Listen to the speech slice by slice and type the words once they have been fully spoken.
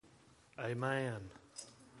Amen.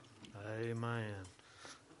 Amen.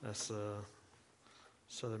 That's a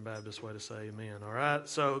Southern Baptist way to say amen. All right.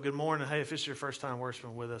 So good morning. Hey, if it's your first time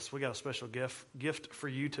worshiping with us, we got a special gift for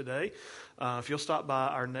you today. If you'll stop by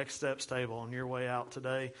our Next Steps table on your way out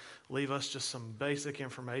today, leave us just some basic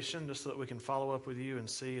information just so that we can follow up with you and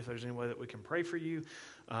see if there's any way that we can pray for you.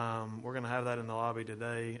 We're going to have that in the lobby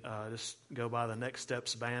today. Just go by the Next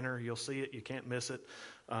Steps banner. You'll see it. You can't miss it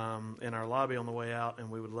in our lobby on the way out,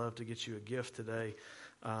 and we would love to get you a gift today.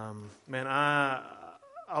 Man,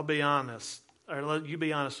 I'll be honest. Or let you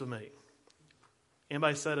be honest with me.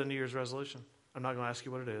 Anybody set a New Year's resolution? I'm not going to ask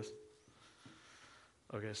you what it is.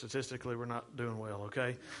 Okay, statistically, we're not doing well,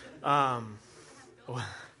 okay? Well,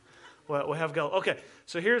 we have goals. Okay,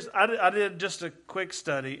 so I did just a quick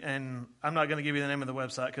study, and I'm not going to give you the name of the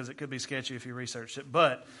website because it could be sketchy if you researched it.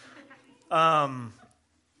 But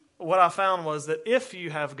what I found was that if you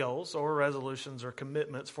have goals or resolutions or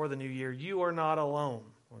commitments for the new year, you are not alone.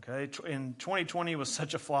 Okay, in 2020 was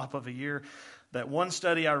such a flop of a year that one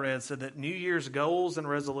study I read said that New Year's goals and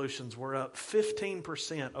resolutions were up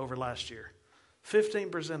 15% over last year,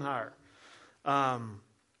 15% higher.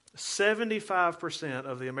 75%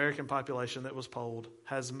 of the American population that was polled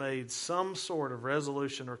has made some sort of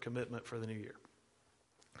resolution or commitment for the new year.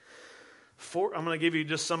 I'm going to give you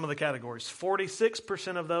just some of the categories.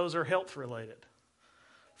 46% of those are health related.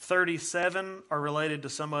 37% are related to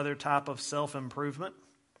some other type of self-improvement.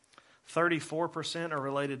 34% are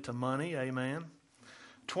related to money, amen.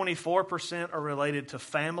 24% are related to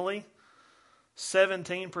family.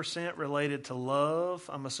 17% related to love,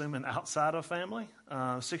 I'm assuming outside of family.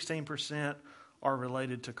 16% are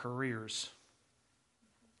related to careers.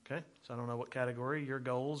 Okay, so I don't know what category your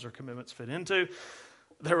goals or commitments fit into.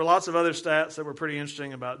 There were lots of other stats that were pretty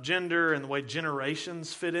interesting about gender and the way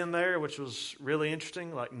generations fit in there, which was really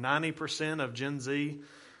interesting. Like 90% of Gen Z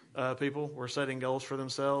people were setting goals for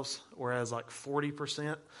themselves, whereas like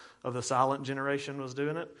 40% of the silent generation was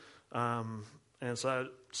doing it. And so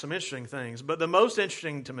some interesting things. But the most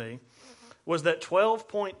interesting to me was that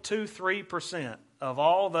 12.23% of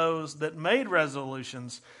all those that made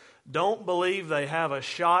resolutions don't believe they have a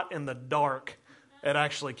shot in the dark at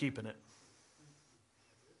actually keeping it.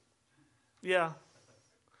 Yeah.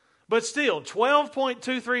 But still,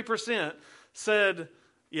 12.23% said,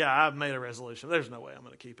 yeah, I've made a resolution. There's no way I'm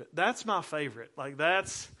going to keep it. That's my favorite. Like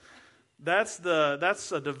that's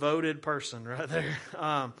a devoted person right there.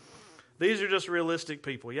 These are just realistic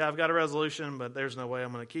people. Yeah, I've got a resolution, but there's no way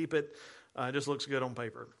I'm going to keep it. It just looks good on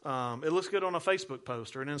paper. It looks good on a Facebook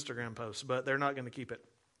post or an Instagram post, but they're not going to keep it.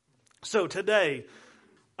 So today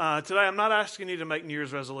I'm not asking you to make New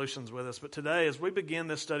Year's resolutions with us, but today as we begin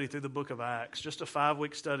this study through the book of Acts, just a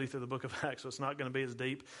 5-week study through the book of Acts, so it's not going to be as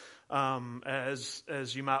deep as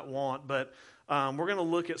you might want, but we're going to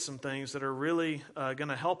look at some things that are really going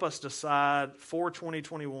to help us decide for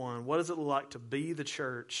 2021, what does it look like to be the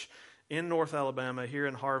church in North Alabama, here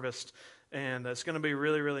in Harvest, and it's going to be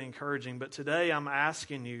really, really encouraging. But today I'm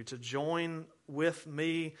asking you to join with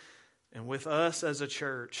me and with us as a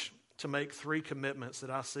church to make 3 commitments that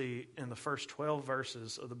I see in the first 12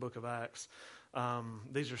 verses of the book of Acts.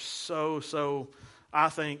 These are so, I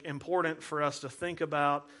think, important for us to think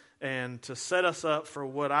about and to set us up for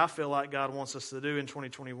what I feel like God wants us to do in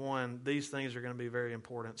 2021. These things are going to be very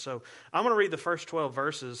important. So I'm going to read the first 12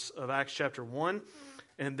 verses of Acts chapter 1,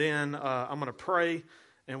 and then I'm going to pray,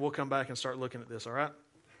 and we'll come back and start looking at this, all right?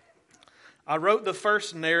 I wrote the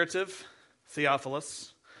first narrative,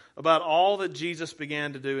 Theophilus, about all that Jesus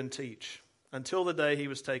began to do and teach until the day he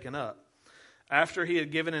was taken up. After he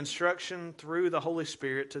had given instruction through the Holy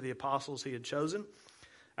Spirit to the apostles he had chosen,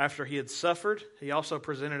 after he had suffered, he also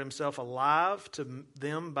presented himself alive to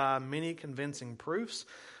them by many convincing proofs,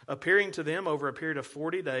 appearing to them over a period of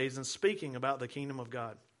 40 days and speaking about the kingdom of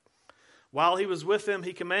God. While he was with them,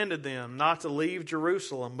 he commanded them not to leave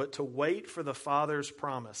Jerusalem, but to wait for the Father's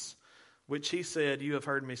promise, which he said, "You have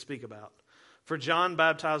heard me speak about. For John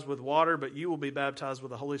baptized with water, but you will be baptized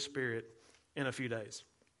with the Holy Spirit in a few days."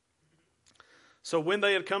 So when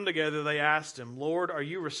they had come together, they asked him, "Lord, are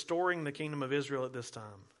you restoring the kingdom of Israel at this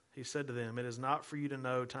time?" He said to them, "It is not for you to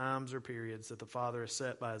know times or periods that the Father has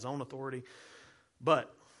set by his own authority,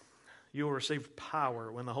 but you will receive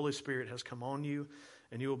power when the Holy Spirit has come on you,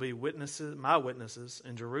 and you will be witnesses, my witnesses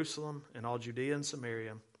in Jerusalem and all Judea and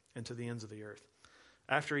Samaria and to the ends of the earth."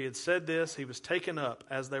 After he had said this, he was taken up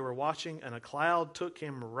as they were watching, and a cloud took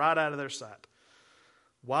him right out of their sight.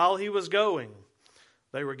 While he was going,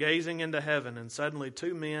 they were gazing into heaven, and suddenly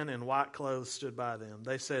 2 men in white clothes stood by them.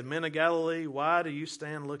 They said, "Men of Galilee, why do you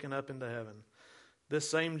stand looking up into heaven? This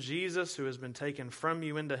same Jesus who has been taken from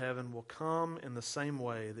you into heaven will come in the same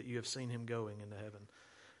way that you have seen him going into heaven."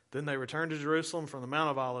 Then they returned to Jerusalem from the Mount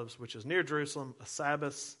of Olives, which is near Jerusalem, a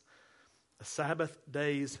Sabbath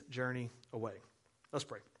day's journey away. Let's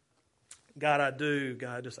pray. God,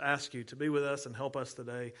 God, just ask you to be with us and help us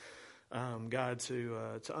today. God,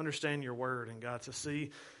 to understand your word, and God, to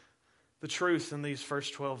see the truth in these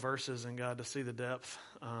first 12 verses, and God, to see the depth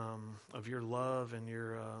of your love and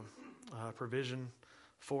your provision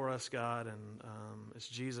for us, God. And as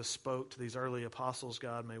Jesus spoke to these early apostles,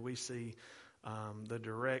 God, may we see the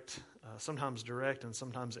direct, sometimes direct and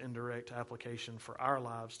sometimes indirect application for our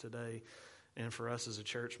lives today and for us as a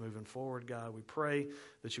church moving forward. God, we pray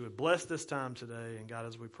that you would bless this time today. And God,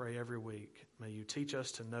 as we pray every week, may you teach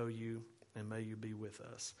us to know you, and may you be with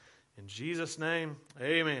us. In Jesus' name,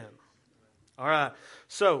 amen. All right.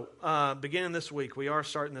 So, beginning this week, we are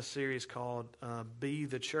starting this series called Be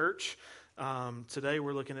the Church. Today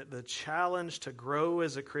we're looking at the challenge to grow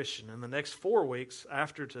as a Christian. In the next 4 weeks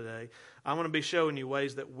after today, I'm going to be showing you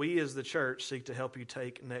ways that we as the church seek to help you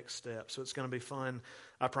take next steps. So it's going to be fun,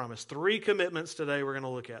 I promise. 3 commitments today we're going to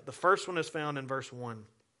look at. The first one is found in verse 1.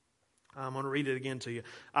 I'm going to read it again to you.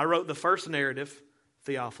 I wrote the first narrative,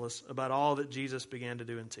 Theophilus, about all that Jesus began to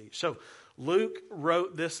do and teach. So Luke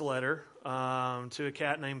wrote this letter to a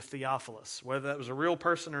cat named Theophilus. Whether that was a real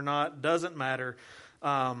person or not doesn't matter.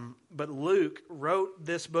 But Luke wrote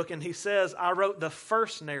this book, and he says, I wrote the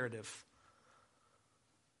first narrative.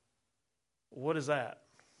 What is that?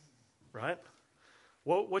 Right?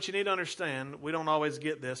 What you need to understand, we don't always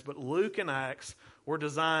get this, but Luke and Acts were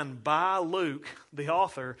designed by Luke, the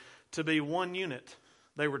author, to be one unit.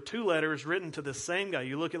 They were 2 letters written to the same guy.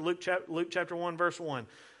 You look at Luke chapter 1, verse 1.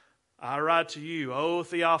 I write to you, O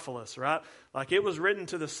Theophilus, right? Like it was written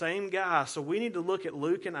to the same guy. So we need to look at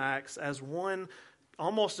Luke and Acts as one,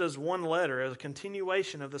 almost as one letter, as a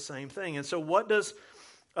continuation of the same thing. And so what does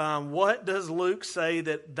Luke say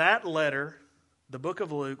that letter, the book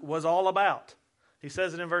of Luke, was all about? He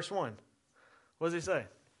says it in verse 1. What does he say?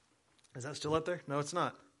 Is that still up there? No, it's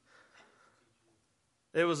not.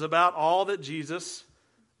 It was about all that Jesus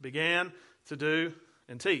began to do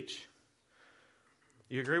and teach.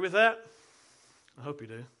 You agree with that? I hope you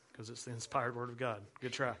do, because it's the inspired word of God.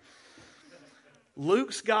 Good try.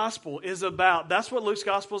 Luke's gospel is about, that's what Luke's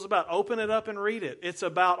gospel is about. Open it up and read it. It's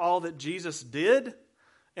about all that Jesus did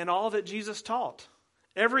and all that Jesus taught.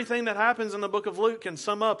 Everything that happens in the book of Luke can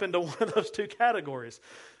sum up into one of those 2 categories.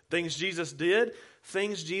 Things Jesus did,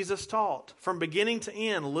 things Jesus taught. From beginning to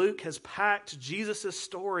end, Luke has packed Jesus'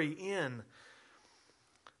 story in.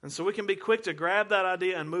 And so we can be quick to grab that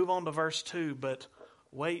idea and move on to verse 2, but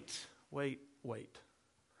wait.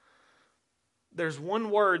 There's one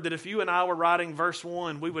word that if you and I were writing verse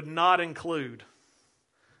 1, we would not include,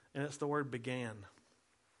 and it's the word began.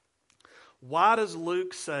 Why does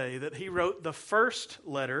Luke say that he wrote the first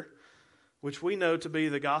letter, which we know to be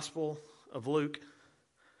the Gospel of Luke,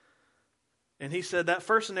 and he said that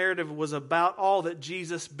first narrative was about all that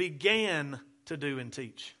Jesus began to do and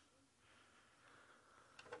teach?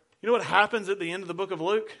 You know what happens at the end of the book of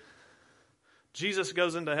Luke? Jesus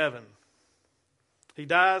goes into heaven. He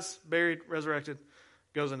dies, buried, resurrected,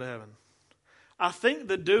 goes into heaven. I think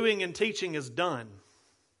the doing and teaching is done.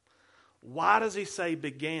 Why does he say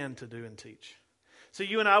began to do and teach? So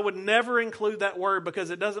you and I would never include that word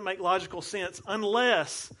because it doesn't make logical sense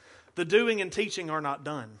unless the doing and teaching are not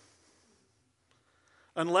done.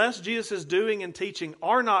 Unless Jesus' doing and teaching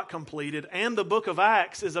are not completed, and the book of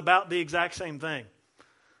Acts is about the exact same thing.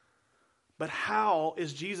 But how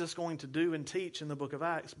is Jesus going to do and teach in the book of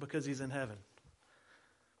Acts? Because he's in heaven.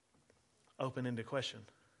 Open-ended question.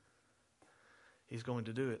 He's going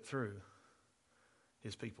to do it through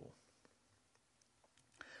his people.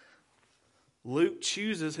 Luke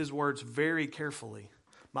chooses his words very carefully.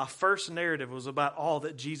 My first narrative was about all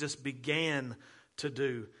that Jesus began to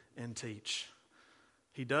do and teach.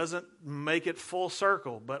 He doesn't make it full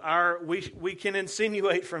circle, but we can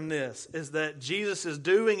insinuate from this is that Jesus'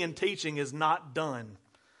 doing and teaching is not done.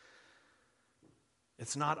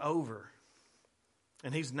 It's not over.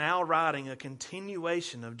 And he's now writing a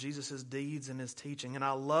continuation of Jesus' deeds and his teaching. And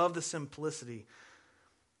I love the simplicity.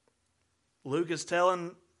 Luke is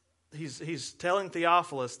telling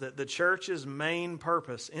Theophilus that the church's main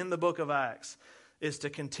purpose in the book of Acts is to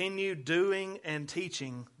continue doing and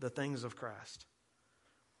teaching the things of Christ.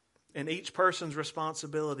 And each person's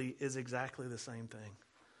responsibility is exactly the same thing.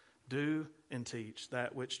 Do and teach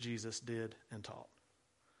that which Jesus did and taught.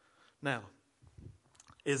 Now,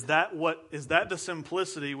 is that the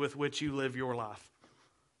simplicity with which you live your life?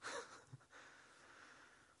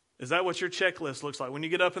 Is that what your checklist looks like? When you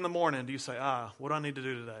get up in the morning, do you say, what do I need to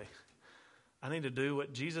do today? I need to do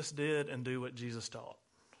what Jesus did and do what Jesus taught.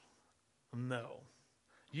 No.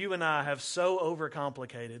 You and I have so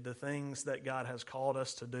overcomplicated the things that God has called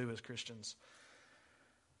us to do as Christians.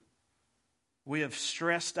 We have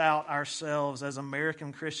stressed out ourselves as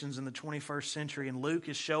American Christians in the 21st century, and Luke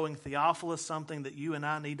is showing Theophilus something that you and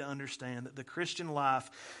I need to understand, that the Christian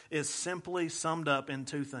life is simply summed up in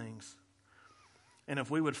two things. And if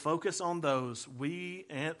we would focus on those, we,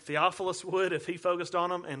 and Theophilus would, if he focused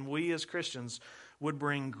on them, and we as Christians would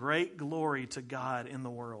bring great glory to God in the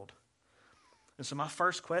world. And so my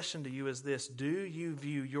first question to you is this: do you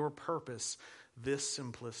view your purpose this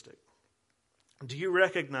simplistic? Do you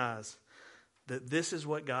recognize that this is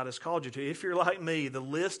what God has called you to? If you're like me, the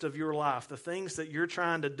list of your life, the things that you're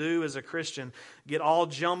trying to do as a Christian get all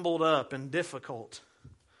jumbled up and difficult.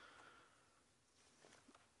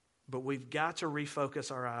 But we've got to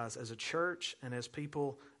refocus our eyes as a church and as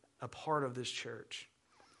people a part of this church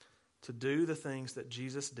to do the things that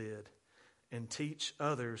Jesus did and teach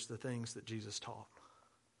others the things that Jesus taught.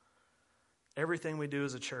 Everything we do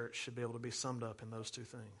as a church should be able to be summed up in those two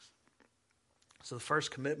things. So the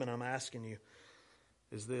first commitment I'm asking you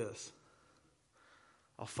is this: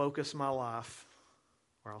 I'll focus my life,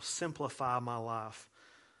 or I'll simplify my life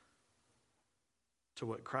to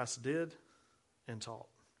what Christ did and taught.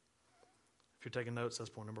 If you're taking notes, that's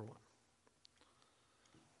point number one.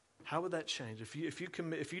 How would that change?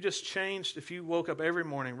 If you woke up every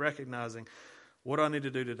morning recognizing, what do I need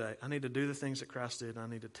to do today? I need to do the things that Christ did, and I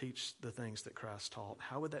need to teach the things that Christ taught.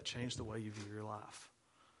 How would that change the way you view your life?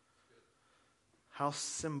 How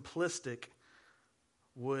simplistic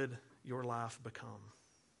would your life become?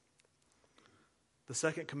 The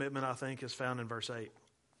second commitment, I think, is found in verse 8.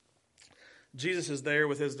 Jesus is there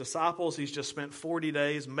with his disciples. He's just spent 40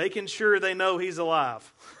 days making sure they know he's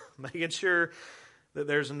alive, making sure that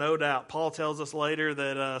there's no doubt. Paul tells us later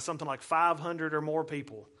that something like 500 or more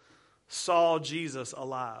people saw Jesus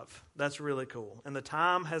alive. That's really cool. And the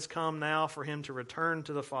time has come now for him to return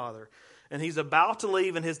to the Father. And he's about to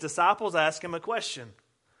leave, and his disciples ask him a question.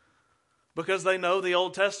 Because they know the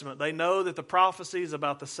Old Testament. They know that the prophecies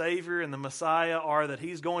about the Savior and the Messiah are that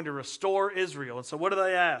he's going to restore Israel. And so what do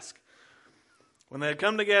they ask? When they had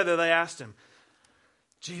come together, they asked him,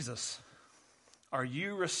 Jesus, are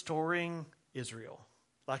you restoring Israel?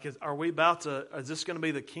 Is this going to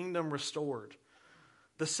be the kingdom restored?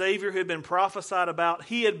 The Savior who had been prophesied about,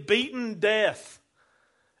 he had beaten death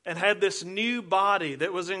and had this new body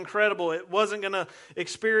that was incredible. It wasn't going to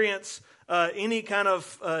experience any kind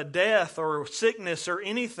of death or sickness or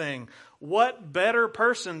anything. What better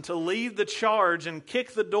person to lead the charge and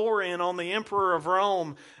kick the door in on the emperor of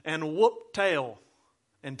Rome and whoop tail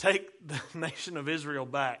and take the nation of Israel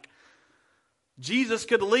back? Jesus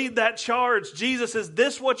could lead that charge. Jesus, is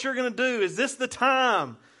this what you're going to do? Is this the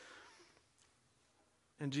time?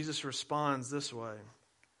 And Jesus responds this way.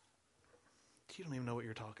 You don't even know what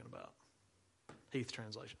you're talking about. Heath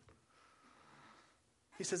translation.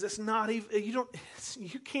 He says, it's not even,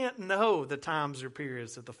 you can't know the times or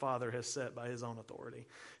periods that the Father has set by his own authority.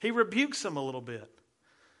 He rebukes them a little bit.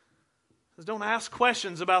 He says, don't ask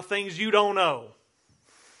questions about things you don't know.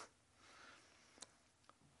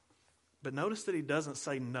 But notice that he doesn't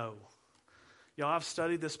say no. Y'all, I've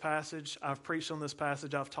studied this passage. I've preached on this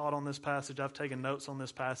passage. I've taught on this passage. I've taken notes on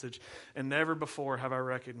this passage. And never before have I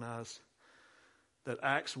recognized that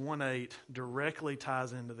Acts 1:8 directly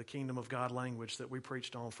ties into the kingdom of God language that we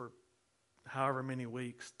preached on for however many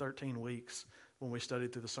weeks, 13 weeks, when we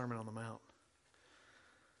studied through the Sermon on the Mount.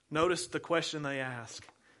 Notice the question they ask: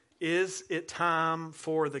 is it time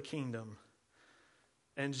for the kingdom?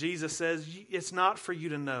 And Jesus says, it's not for you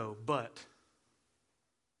to know, but.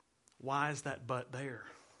 Why is that but there?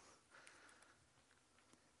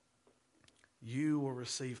 You will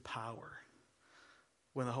receive power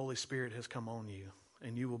when the Holy Spirit has come on you,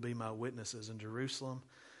 and you will be my witnesses in Jerusalem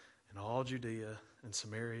and all Judea and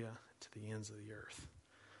Samaria to the ends of the earth.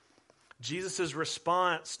 Jesus'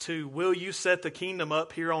 response to, will you set the kingdom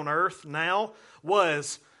up here on earth now,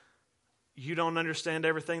 was, you don't understand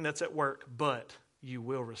everything that's at work, but you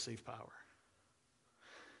will receive power.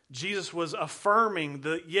 Jesus was affirming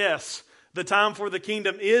that, yes, the time for the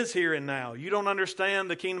kingdom is here and now. You don't understand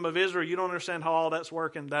the kingdom of Israel. You don't understand how all that's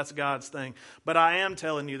working. That's God's thing. But I am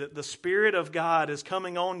telling you that the Spirit of God is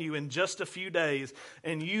coming on you in just a few days,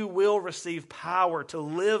 and you will receive power to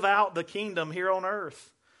live out the kingdom here on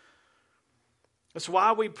earth. That's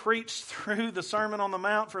why we preached through the Sermon on the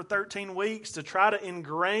Mount for 13 weeks, to try to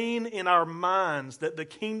ingrain in our minds that the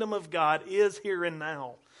kingdom of God is here and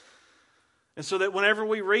now. And so that whenever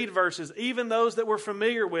we read verses, even those that we're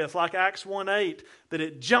familiar with, like Acts 1:8, that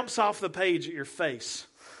it jumps off the page at your face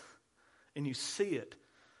and you see it.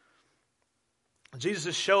 Jesus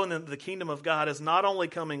is showing them that the kingdom of God is not only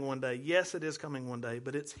coming one day. Yes, it is coming one day,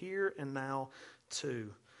 but it's here and now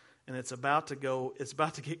too. And it's about to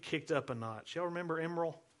get kicked up a notch. Y'all remember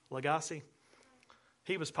Emeril Lagasse?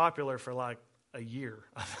 He was popular for like a year.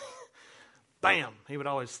 Bam! He would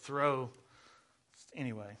always throw.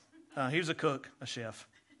 Anyway, he was a cook, a chef.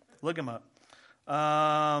 Look him up.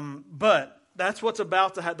 But that's what's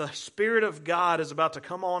about to happen. The Spirit of God is about to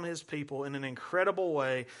come on His people in an incredible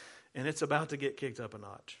way, and it's about to get kicked up a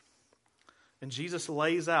notch. And Jesus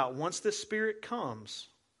lays out, once this Spirit comes,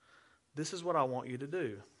 this is what I want you to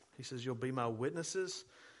do. He says, you'll be my witnesses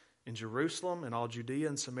in Jerusalem and all Judea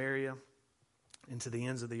and Samaria and to the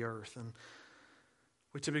ends of the earth. And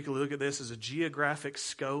we typically look at this as a geographic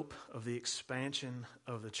scope of the expansion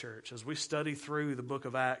of the church. As we study through the book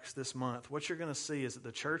of Acts this month, what you're going to see is that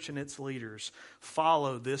the church and its leaders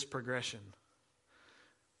follow this progression.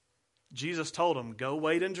 Jesus told them, go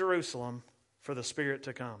wait in Jerusalem for the Spirit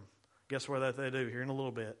to come. Guess what that they do here in a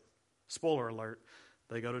little bit? Spoiler alert,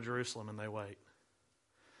 they go to Jerusalem and they wait.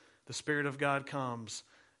 The Spirit of God comes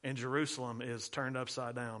and Jerusalem is turned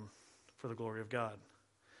upside down for the glory of God.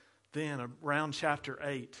 Then around chapter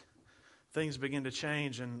 8, things begin to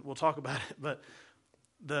change, and we'll talk about it, but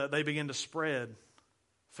they begin to spread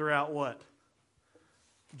throughout what?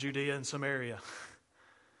 Judea and Samaria.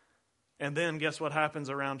 And then guess what happens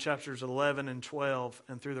around chapters 11 and 12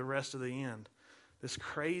 and through the rest of the end? This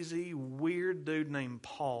crazy, weird dude named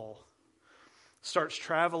Paul starts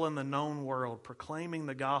traveling the known world, proclaiming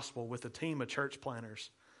the gospel with a team of church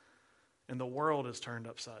planters, and the world is turned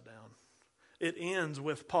upside down. It ends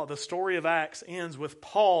with Paul. The story of Acts ends with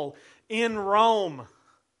Paul in Rome,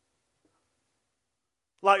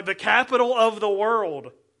 like the capital of the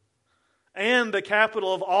world and the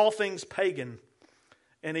capital of all things pagan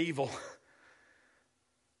and evil.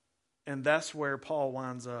 And that's where Paul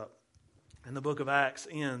winds up. And the book of Acts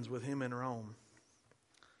ends with him in Rome,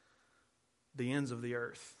 the ends of the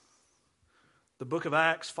earth. The book of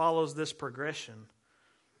Acts follows this progression.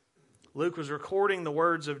 Luke was recording the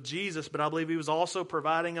words of Jesus, but I believe he was also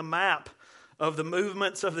providing a map of the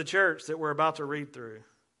movements of the church that we're about to read through.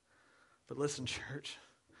 But listen, church,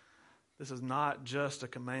 this is not just a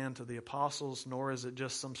command to the apostles, nor is it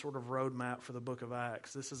just some sort of roadmap for the book of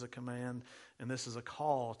Acts. This is a command and this is a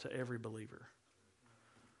call to every believer.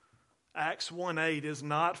 Acts 1:8 is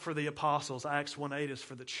not for the apostles. Acts 1:8 is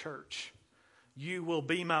for the church. You will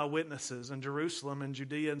be my witnesses in Jerusalem and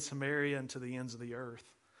Judea and Samaria and to the ends of the earth.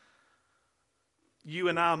 You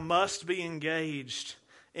and I must be engaged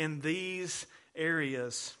in these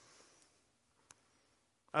areas.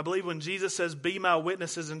 I believe when Jesus says, be my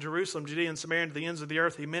witnesses in Jerusalem, Judea, and Samaria, and to the ends of the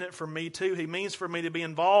earth, He meant it for me too. He means for me to be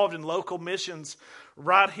involved in local missions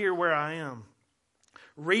right here where I am.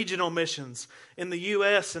 Regional missions in the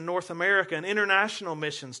U.S. and North America, and international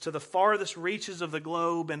missions to the farthest reaches of the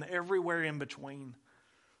globe and everywhere in between.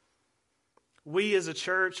 We as a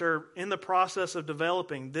church are in the process of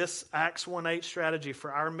developing this Acts 1:8 strategy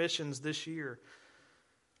for our missions this year.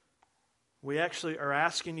 We actually are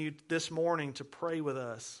asking you this morning to pray with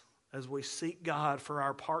us as we seek God for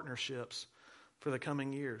our partnerships for the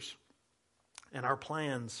coming years and our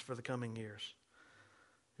plans for the coming years.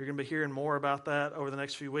 You're going to be hearing more about that over the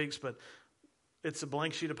next few weeks, but it's a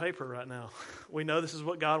blank sheet of paper right now. We know this is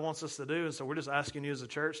what God wants us to do, and so we're just asking you as a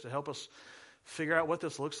church to help us figure out what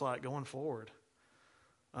this looks like going forward.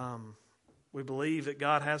 We believe that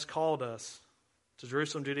God has called us to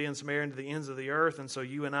Jerusalem, Judea, and Samaria, and to the ends of the earth, and so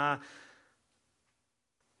you and I,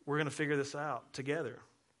 we're going to figure this out together.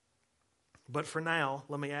 But for now,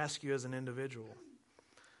 let me ask you as an individual.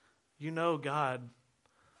 You know God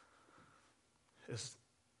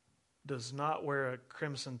does not wear a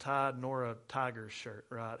Crimson Tide nor a Tigers shirt,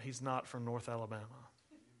 right? He's not from North Alabama.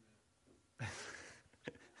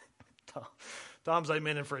 Tom's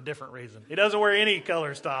amening for a different reason. He doesn't wear any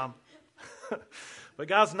colors, Tom. But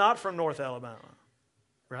God's not from North Alabama,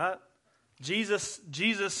 right? Jesus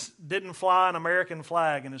didn't fly an American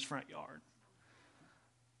flag in His front yard.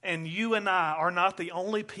 And you and I are not the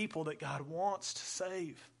only people that God wants to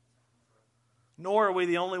save. Nor are we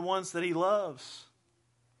the only ones that He loves.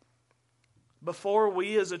 Before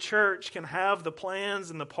we as a church can have the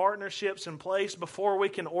plans and the partnerships in place, before we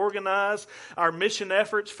can organize our mission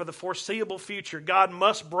efforts for the foreseeable future, God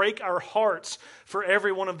must break our hearts for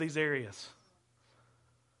every one of these areas.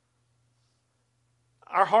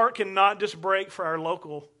 Our heart cannot just break for our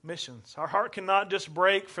local missions. Our heart cannot just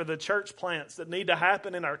break for the church plants that need to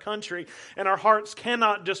happen in our country. And our hearts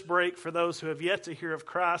cannot just break for those who have yet to hear of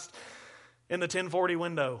Christ in the 1040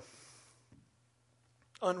 window.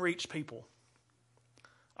 Unreached people.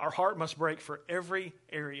 Our heart must break for every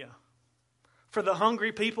area. For the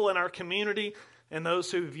hungry people in our community and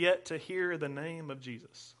those who have yet to hear the name of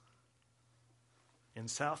Jesus. In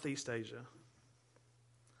Southeast Asia.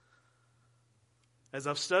 As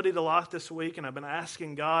I've studied a lot this week and I've been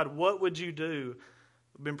asking God, what would you do?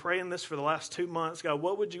 I've been praying this for the last 2 months. God,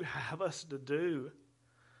 what would you have us to do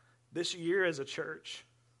this year as a church?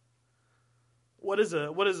 What's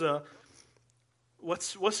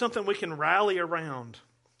something we can rally around?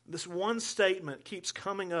 This one statement keeps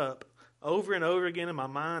coming up over and over again in my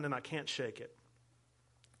mind, and I can't shake it.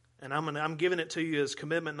 And I'm giving it to you as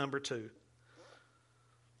commitment number 2.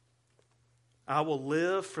 I will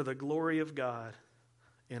live for the glory of God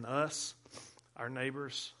in us, our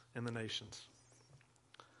neighbors, and the nations.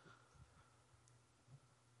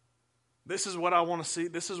 This is what I want to see.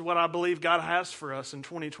 This is what I believe God has for us in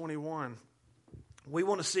 2021. We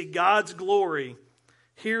want to see God's glory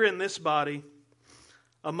here in this body,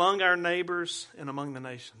 among our neighbors, and among the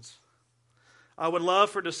nations. I would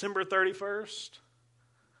love for December 31st,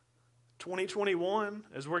 2021,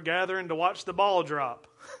 as we're gathering to watch the ball drop,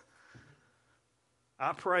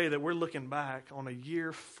 I pray that we're looking back on a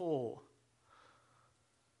year full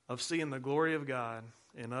of seeing the glory of God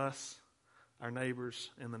in us, our neighbors,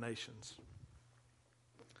 and the nations.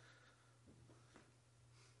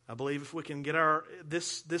 I believe if we can get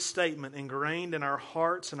this statement ingrained in our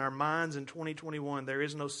hearts and our minds in 2021, there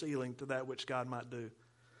is no ceiling to that which God might do.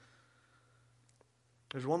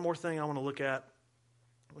 There's one more thing I want to look at,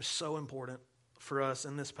 which is so important for us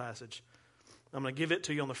in this passage. I'm going to give it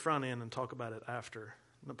to you on the front end and talk about it after.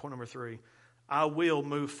 Point number 3, I will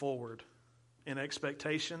move forward in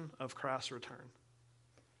expectation of Christ's return.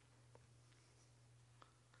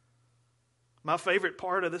 My favorite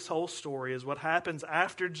part of this whole story is what happens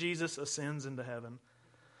after Jesus ascends into heaven.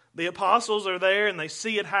 The apostles are there and they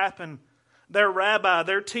see it happen. Their rabbi,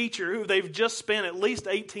 their teacher, who they've just spent at least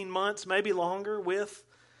 18 months, maybe longer, with,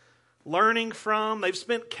 learning from. They've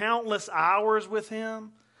spent countless hours with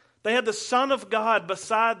him. They had the Son of God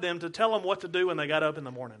beside them to tell them what to do when they got up in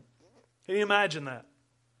the morning. Can you imagine that?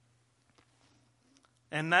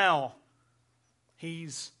 And now,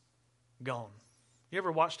 he's gone. You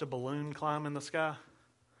ever watched a balloon climb in the sky?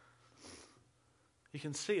 You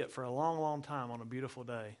can see it for a long, long time on a beautiful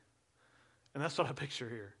day. And that's what I picture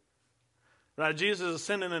here. Right? Jesus is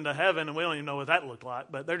ascending into heaven, and we don't even know what that looked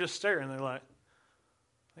like, but they're just staring. They're like,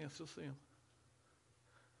 I think I still see him.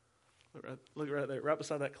 Look right there, right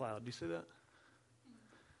beside that cloud. Do you see that?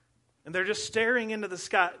 And they're just staring into the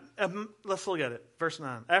sky. Let's look at it. Verse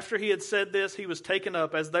 9. After he had said this, he was taken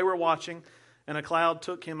up as they were watching, and a cloud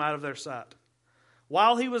took him out of their sight.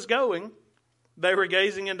 While he was going, they were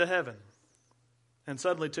gazing into heaven. And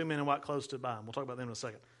suddenly 2 men in white clothes stood by him. We'll talk about them in a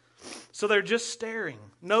second. So they're just staring.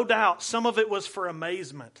 No doubt, some of it was for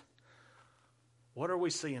amazement. What are we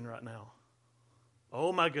seeing right now?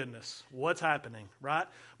 Oh my goodness, what's happening, right?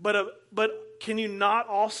 But can you not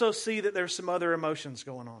also see that there's some other emotions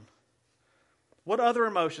going on? What other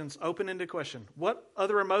emotions, open-ended question, what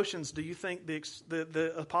other emotions do you think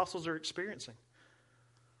the apostles are experiencing?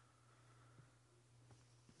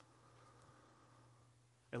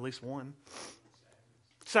 At least one.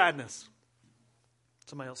 Sadness.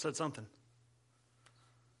 Somebody else said something.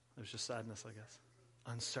 There's just sadness, I guess.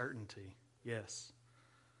 Uncertainty, yes.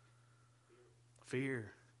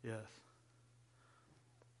 Fear, yes.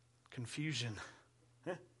 Confusion.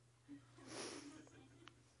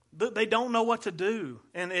 They don't know what to do,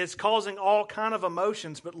 and it's causing all kind of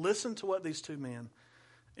emotions. But listen to what these 2 men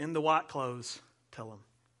in the white clothes tell them.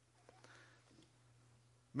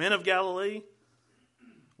 Men of Galilee,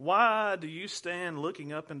 why do you stand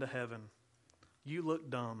looking up into heaven? You look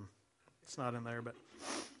dumb. It's not in there, but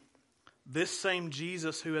this same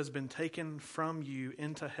Jesus who has been taken from you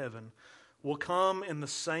into heaven will come in the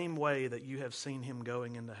same way that you have seen him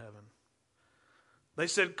going into heaven. They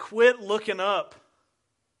said, quit looking up.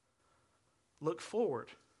 Look forward.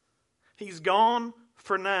 He's gone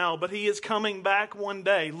for now, but he is coming back one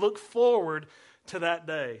day. Look forward to that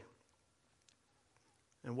day.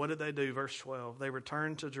 And what did they do? Verse 12. They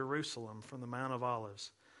returned to Jerusalem from the Mount of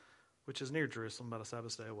Olives, which is near Jerusalem, about a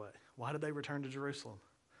Sabbath day away. Why did they return to Jerusalem?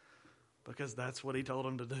 Because that's what he told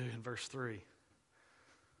them to do in verse 3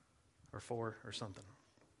 or 4 or something.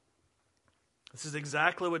 This is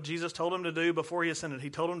exactly what Jesus told them to do before he ascended. He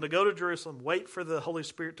told them to go to Jerusalem, wait for the Holy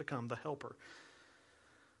Spirit to come, the Helper.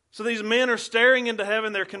 So these men are staring into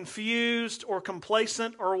heaven. They're confused or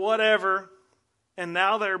complacent or whatever. And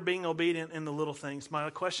now they're being obedient in the little things. My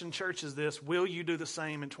question, church, is this. Will you do the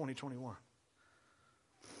same in 2021?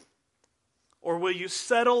 Or will you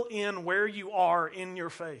settle in where you are in your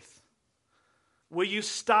faith? Will you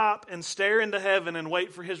stop and stare into heaven and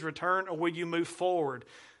wait for His return? Or will you move forward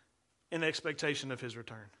in expectation of His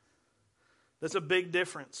return? That's a big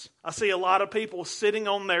difference. I see a lot of people sitting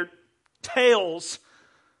on their tails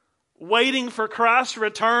waiting for Christ's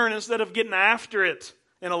return instead of getting after it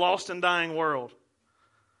in a lost and dying world.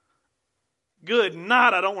 Good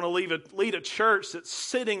night. I don't want to lead a church that's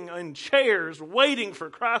sitting in chairs waiting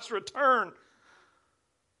for Christ's return.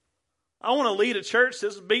 I want to lead a church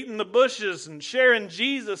that's beating the bushes and sharing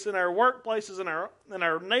Jesus in our workplaces and in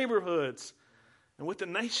our neighborhoods and with the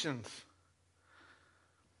nations.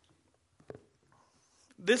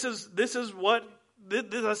 That's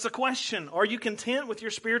the question. Are you content with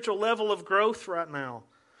your spiritual level of growth right now?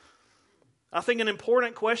 I think an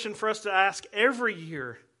important question for us to ask every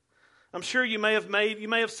year. I'm sure you may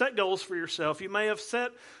have set goals for yourself. You may have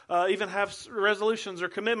set, even have resolutions or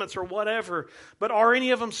commitments or whatever. But are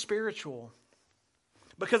any of them spiritual?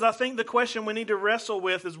 Because I think the question we need to wrestle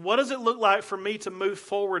with is, what does it look like for me to move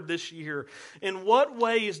forward this year? In what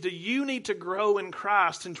ways do you need to grow in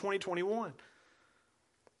Christ in 2021?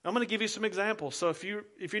 I'm going to give you some examples. So if you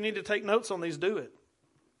need to take notes on these, do it.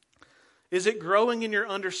 Is it growing in your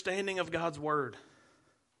understanding of God's Word?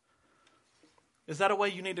 Is that a way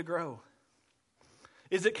you need to grow?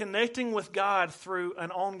 Is it connecting with God through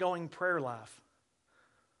an ongoing prayer life?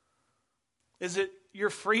 Is it your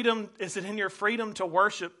freedom? Is it in your freedom to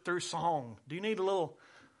worship through song? Do you need a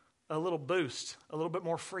little boost, a little bit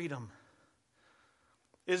more freedom?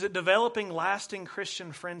 Is it developing lasting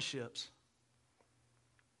Christian friendships?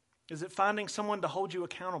 Is it finding someone to hold you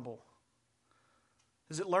accountable?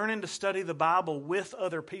 Is it learning to study the Bible with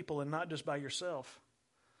other people and not just by yourself?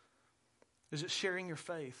 Is it sharing your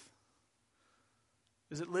faith?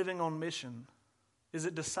 Is it living on mission? Is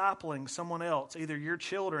it discipling someone else, either your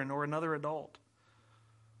children or another adult?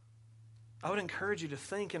 I would encourage you to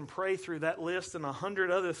think and pray through that list and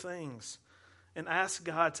 100 other things and ask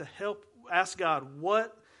God to help. Ask God,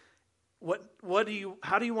 how do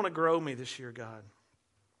you want to grow me this year, God?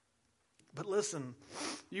 But listen,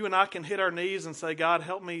 you and I can hit our knees and say, God,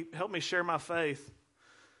 help me share my faith.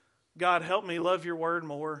 God, help me love your word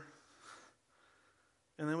more.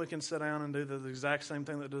 And then we can sit down and do the exact same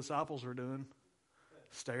thing that the disciples were doing,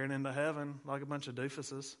 staring into heaven like a bunch of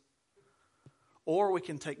doofuses. Or we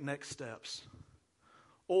can take next steps.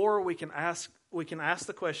 Or we can ask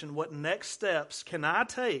the question, what next steps can I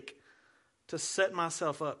take to set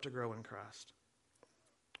myself up to grow in Christ?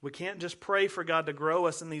 We can't just pray for God to grow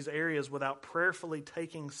us in these areas without prayerfully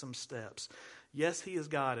taking some steps. Yes, He is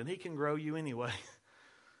God, and He can grow you anyway.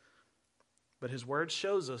 But His Word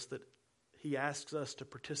shows us that He asks us to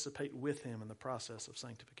participate with Him in the process of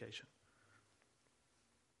sanctification.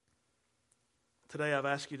 Today I've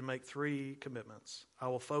asked you to make 3 commitments. I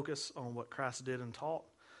will focus on what Christ did and taught.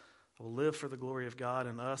 I will live for the glory of God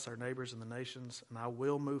and us, our neighbors, and the nations. And I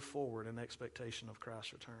will move forward in expectation of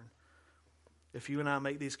Christ's return. If you and I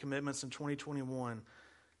make these commitments in 2021,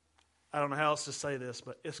 I don't know how else to say this,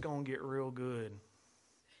 but it's going to get real good.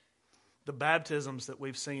 The baptisms that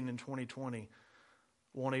we've seen in 2020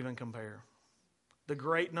 won't even compare. The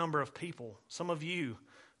great number of people, some of you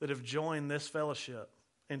that have joined this fellowship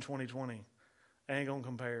in 2020, ain't going to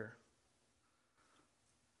compare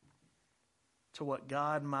to what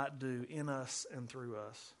God might do in us and through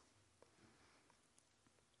us.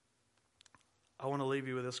 I want to leave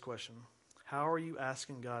you with this question. How are you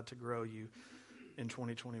asking God to grow you in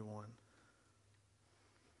 2021?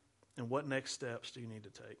 And what next steps do you need to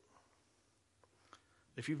take?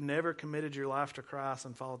 If you've never committed your life to Christ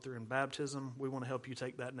and followed through in baptism, we want to help you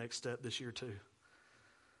take that next step this year too.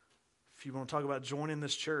 If you want to talk about joining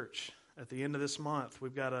this church, at the end of this month,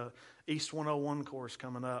 we've got a East 101 course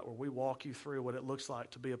coming up where we walk you through what it looks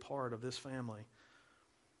like to be a part of this family.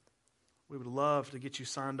 We would love to get you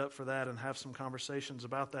signed up for that and have some conversations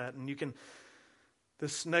about that. And you can,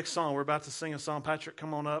 this next song, we're about to sing a song. Patrick,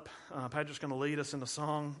 come on up. Patrick's going to lead us in a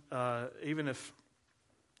song. Even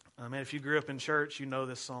if you grew up in church, you know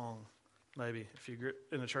this song, maybe. If you grew up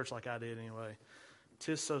in a church like I did anyway.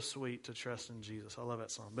 'Tis so sweet to trust in Jesus. I love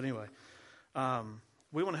that song. But anyway,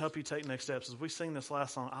 we want to help you take next steps. As we sing this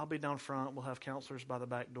last song, I'll be down front. We'll have counselors by the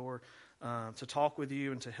back door to talk with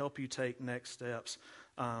you and to help you take next steps.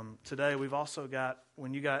 Today, we've also got,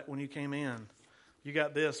 when you came in, you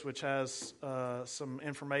got this, which has some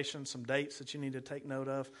information, some dates that you need to take note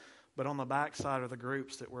of. But on the back side are the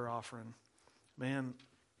groups that we're offering. Man,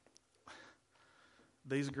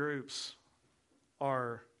 these groups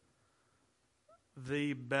are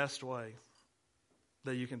the best way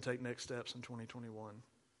that you can take next steps in 2021.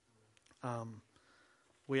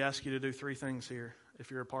 We ask you to do 3 things here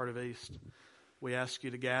if you're a part of East. We ask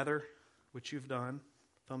you to gather, which you've done.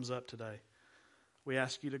 Thumbs up today. We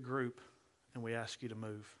ask you to group, and we ask you to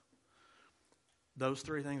move. Those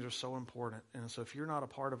 3 things are so important. And so if you're not a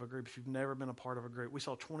part of a group, if you've never been a part of a group, we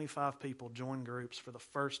saw 25 people join groups for the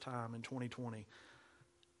first time in 2020,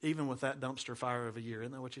 even with that dumpster fire of a year.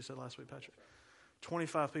 Isn't that what you said last week, Patrick?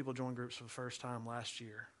 25 people joined groups for the first time last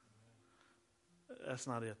year. That's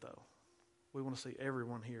not it, though. We want to see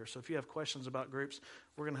everyone here. So if you have questions about groups,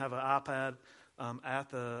 we're going to have an iPad at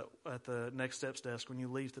the Next Steps desk. When you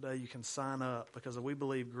leave today, you can sign up because we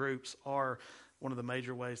believe groups are one of the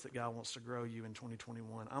major ways that God wants to grow you in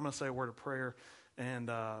 2021. I'm going to say a word of prayer, and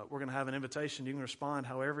we're going to have an invitation. You can respond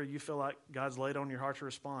however you feel like God's laid on your heart to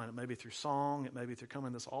respond. It may be through song. It may be through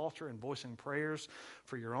coming to this altar and voicing prayers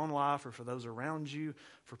for your own life or for those around you,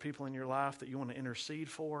 for people in your life that you want to intercede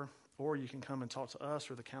for. Or you can come and talk to us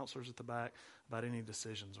or the counselors at the back about any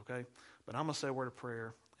decisions, okay? But I'm going to say a word of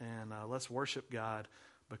prayer, and let's worship God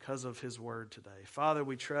because of His word today. Father,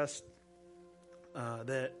 we trust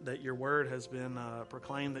that your word has been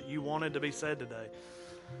proclaimed, that you wanted to be said today.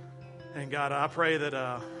 And God, I pray that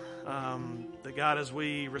God, as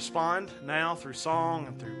we respond now through song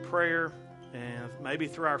and through prayer and maybe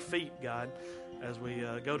through our feet, God, as we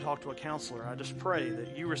go talk to a counselor, I just pray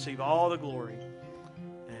that you receive all the glory.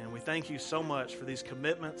 And we thank you so much for these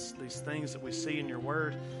commitments, these things that we see in your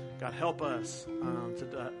word. God, help us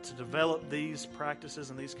to develop these practices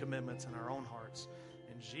and these commitments in our own hearts.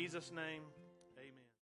 In Jesus' name.